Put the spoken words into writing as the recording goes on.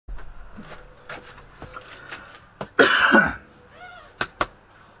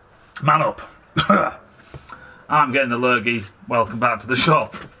Man up. I'm getting the lurgy. Welcome back to the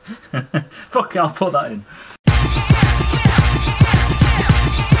shop. Fuck it, I'll put that in.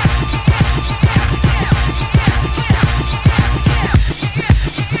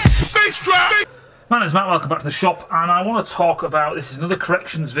 My name's Matt, welcome back to the shop, and I want to talk about, this is another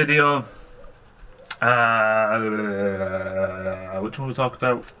corrections video. Which one we talk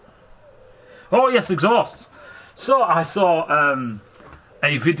about? Oh yes, exhausts. So I saw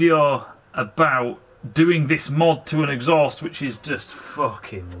a video about doing this mod to an exhaust, which is just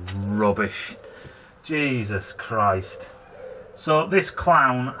fucking rubbish. Jesus Christ. So this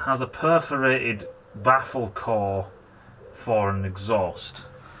clown has a perforated baffle core for an exhaust.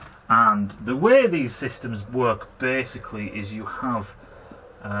 And the way these systems work basically is you have,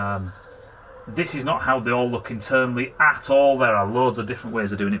 this is not how they all look internally at all. There are loads of different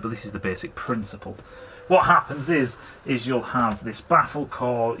ways of doing it, but this is the basic principle. What happens is you'll have this baffle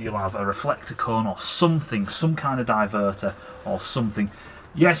core, you'll have a reflector cone or something, some kind of diverter or something.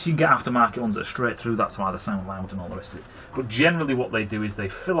 Yes, you can get aftermarket ones that are straight through, that's why they sound loud and all the rest of it. But generally what they do is they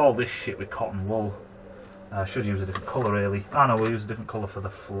fill all this shit with cotton wool. Should use a different colour really. Oh no, we'll use a different colour for the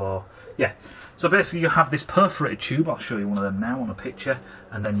floor. Yeah, so basically you have this perforated tube, I'll show you one of them now on a picture,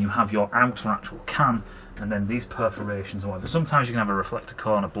 and then you have your outer actual can, and then these perforations and whatever. Sometimes you can have a reflector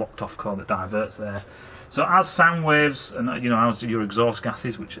cone, a blocked off cone that diverts there. So as sound waves, and you know, as your exhaust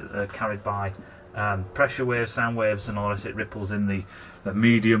gases, which are carried by pressure waves, sound waves and all this, it ripples in the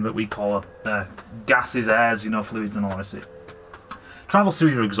medium that we call gases, airs, you know, fluids and all this. It travels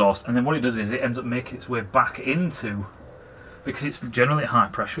through your exhaust, and then what it does is it ends up making its way back into, because it's generally at high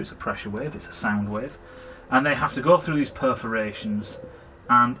pressure, it's a pressure wave, it's a sound wave, and they have to go through these perforations,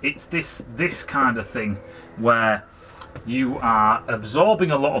 and it's this kind of thing where you are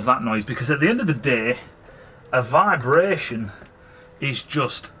absorbing a lot of that noise, because at the end of the day a vibration is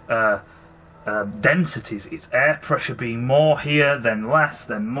just densities. It's air pressure being more here, then less,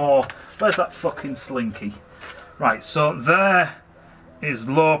 then more. Where's that fucking slinky? Right, so there is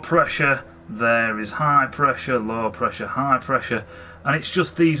low pressure, there is high pressure, low pressure, high pressure, and it's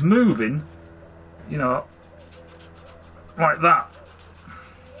just these moving, you know, like that.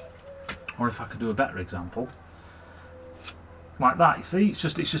 Or if I could do a better example, like that, you see, it's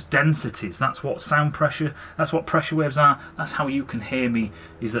just densities. That's what sound pressure, that's what pressure waves are. That's how you can hear me,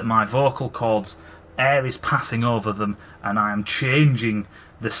 is that my vocal cords, air is passing over them, and I am changing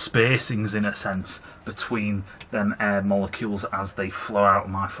the spacings in a sense between them air molecules as they flow out of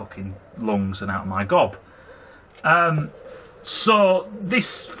my fucking lungs and out of my gob. So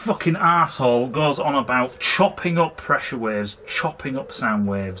this fucking arsehole goes on about chopping up pressure waves, chopping up sound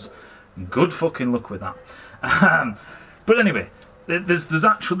waves. Good fucking luck with that. But anyway, there's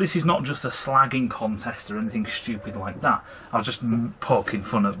actually, this is not just a slagging contest or anything stupid like that. I was just poking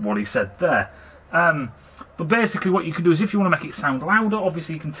fun at what he said there. But basically what you can do is, if you want to make it sound louder,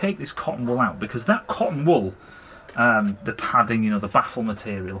 obviously you can take this cotton wool out, because that cotton wool, the padding, you know, the baffle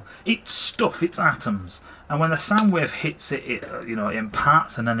material, it's stuff, it's atoms, and when the sound wave hits it, you know, it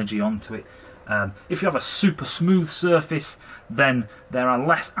imparts an energy onto it. If you have a super smooth surface, then there are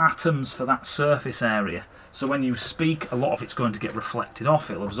less atoms for that surface area. So when you speak, a lot of it's going to get reflected off.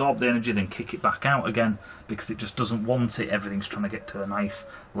 It'll absorb the energy, then kick it back out again, because it just doesn't want it. Everything's trying to get to a nice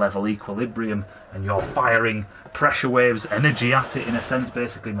level equilibrium, and you're firing pressure waves, energy at it in a sense,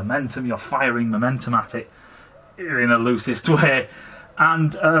 basically momentum. You're firing momentum at it in a loosest way.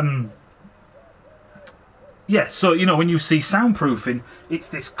 And yeah, so you know, when you see soundproofing, it's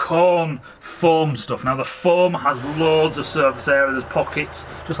this cone foam stuff. Now the foam has loads of surface area, there's pockets,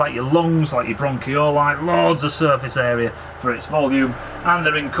 just like your lungs, like your bronchioli, loads of surface area for its volume, and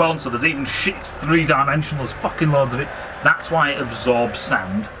they're in cone, so there's even shit, it's three-dimensional, there's fucking loads of it. That's why it absorbs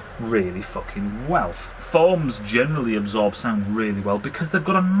sound really fucking well. Foams generally absorb sound really well because they've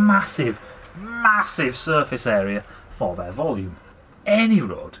got a massive, massive surface area for their volume. Any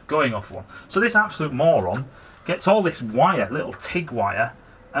road going off one. So this absolute moron gets all this wire, little TIG wire,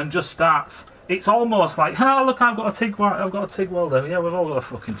 and just starts, it's almost like, oh look, I've got a TIG wire, I've got a TIG welder. Yeah, we've all got a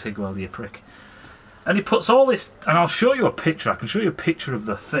fucking TIG welder, you prick. And he puts all this, and I'll show you a picture, I can show you a picture of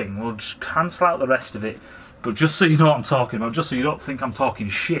the thing, we'll just cancel out the rest of it, but just so you know what I'm talking about, just so you don't think I'm talking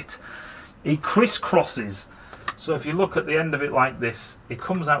shit, he crisscrosses. So if you look at the end of it like this, he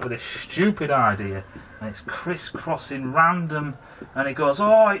comes out with this stupid idea, and it's crisscrossing random, and he goes,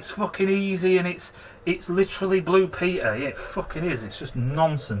 oh, it's fucking easy, and it's literally Blue Peter. Yeah, it fucking is, it's just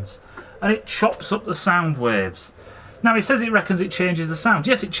nonsense. And it chops up the sound waves. Now he says it reckons it changes the sound.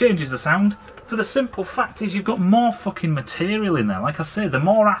 Yes, it changes the sound For the simple fact is you've got more fucking material in there. Like I say, the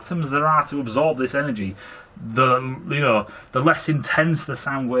more atoms there are to absorb this energy, the less intense the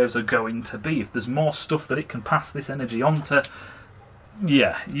sound waves are going to be. If there's more stuff that it can pass this energy on to,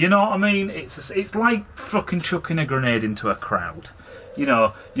 yeah, you know what I mean? It's like fucking chucking a grenade into a crowd. You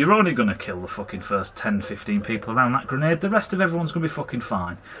know, you're only going to kill the fucking first 10, 15 people around that grenade. The rest of everyone's going to be fucking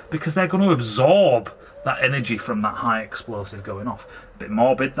fine. Because they're going to absorb that energy from that high explosive going off. Bit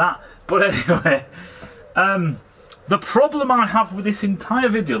morbid, that. But anyway, the problem I have with this entire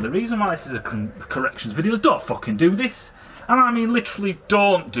video, the reason why this is a corrections video is don't fucking do this. And I mean literally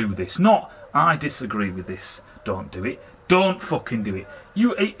don't do this. Not, I disagree with this. Don't do it. Don't fucking do it.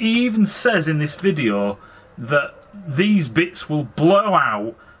 It even says in this video that these bits will blow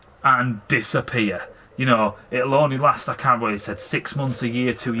out and disappear. You know, it'll only last, I can't remember what he said, 6 months, a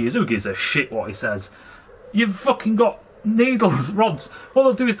year, 2 years. Who gives a shit what he says? You've fucking got needles, rods. What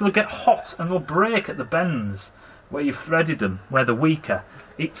they'll do is they'll get hot and they'll break at the bends where you've threaded them, where they're weaker.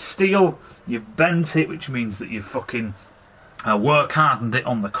 It's steel, you've bent it, which means that you've fucking work hardened it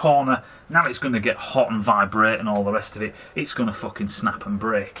on the corner. Now it's going to get hot and vibrate and all the rest of it. It's going to fucking snap and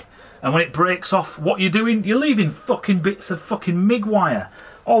break. And when it breaks off, what you're doing, you're leaving fucking bits of fucking Mig wire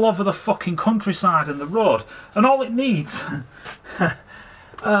all over the fucking countryside and the road. And all it needs...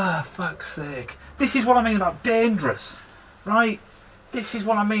 fuck's sake. This is what I mean about dangerous, right? This is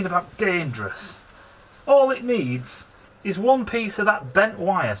what I mean about dangerous. All it needs is one piece of that bent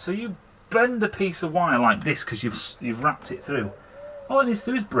wire. So you bend a piece of wire like this because you've wrapped it through. All it needs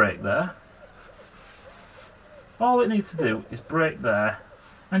to do is break there. All it needs to do is break there.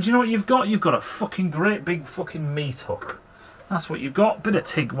 And do you know what you've got? You've got a fucking great big fucking meat hook. That's what you've got. Bit of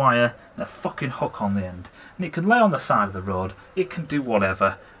TIG wire and a fucking hook on the end. And it can lay on the side of the road. It can do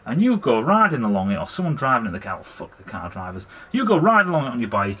whatever. And you go riding along it, or someone driving in the car, fuck the car drivers. You go riding along it on your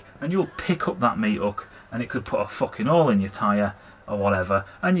bike and you'll pick up that meat hook and it could put a fucking hole in your tyre or whatever.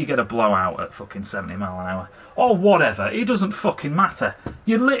 And you get a blowout at fucking 70 mile an hour. Or whatever. It doesn't fucking matter.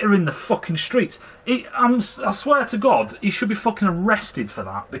 You're littering the fucking streets. I swear to God, he should be fucking arrested for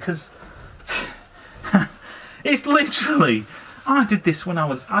that because... It's literally, I did this when I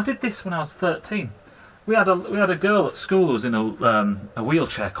was 13. We had a girl at school who was in a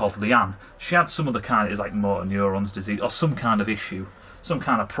wheelchair called Leanne. She had some other kind, it was like motor neurons disease or some kind of issue, some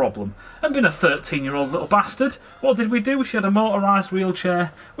kind of problem. And being a 13-year-old little bastard, what did we do? She had a motorised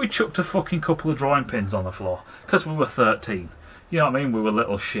wheelchair. We chucked a fucking couple of drawing pins on the floor because we were 13. You know what I mean? We were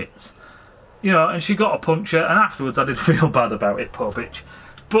little shits. You know, and she got a puncture, and afterwards I did feel bad about it, poor bitch.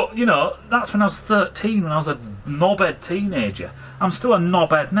 But, you know, that's when I was 13, when I was a knobhead teenager. I'm still a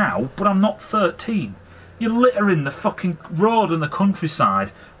knobhead now, but I'm not 13. You're littering the fucking road and the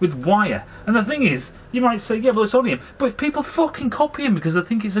countryside with wire. And the thing is, you might say, yeah, well, it's only him. But if people fucking copy him because they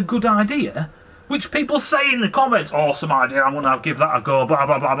think it's a good idea, which people say in the comments, awesome idea, I'm going to give that a go, blah,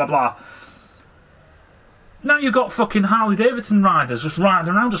 blah, blah, blah, blah. Now you've got fucking Harley Davidson riders just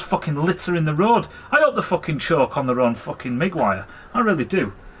riding around, just fucking littering the road. I hope they fucking choke on their own fucking Mig wire. I really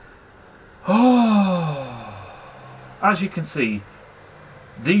do. Oh. As you can see,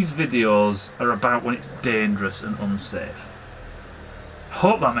 these videos are about when it's dangerous and unsafe.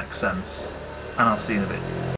 Hope that makes sense, and I'll see you in a bit.